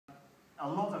a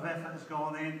lot of effort has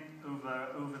gone in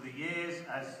over the years.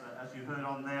 As you heard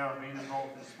on there, I've been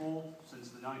involved in sport since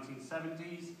the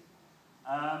 1970s.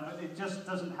 But it just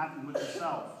doesn't happen with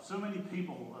itself. So many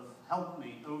people have helped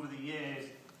me over the years.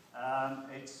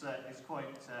 It's quite,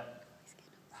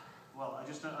 well, I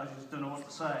just don't know what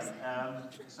to say.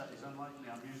 It's unlike me,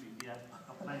 I'm usually, I've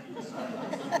got plenty to say.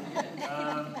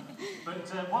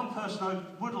 But one person I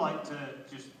would like to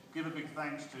just give a big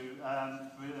thanks to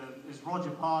is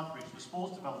Roger Partridge, the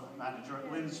Sports Development Manager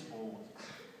at Lynn Sport.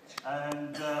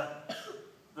 And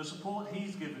the support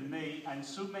he's given me and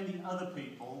so many other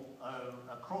people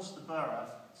across the borough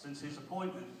since his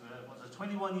appointment,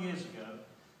 21 years ago,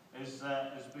 has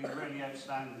been really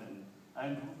outstanding.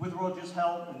 And with Roger's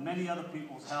help and many other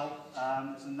people's help,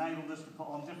 it's enabled us to put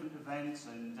on different events,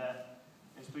 and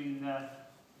it's been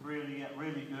really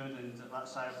good, and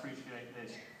that's I appreciate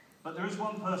this. But there is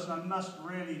one person I must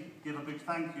really give a big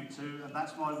thank you to, and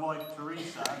that's my wife,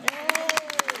 Theresa.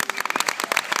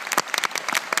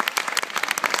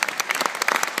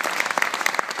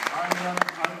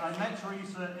 I met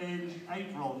Theresa in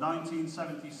April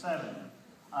 1977,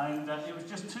 and it was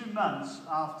just 2 months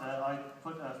after I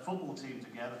put a football team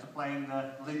together to play in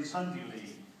the Lynn Sunday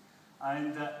League.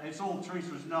 And it's all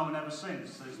Theresa has known ever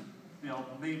since. There's,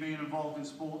 me being involved in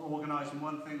sport, organising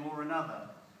one thing or another.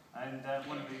 And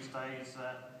one of these days,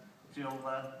 she'll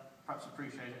perhaps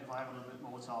appreciate it if I have a little bit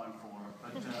more time for her.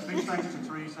 But big thanks to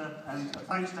Theresa, and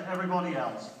thanks to everybody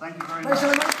else. Thank you very much.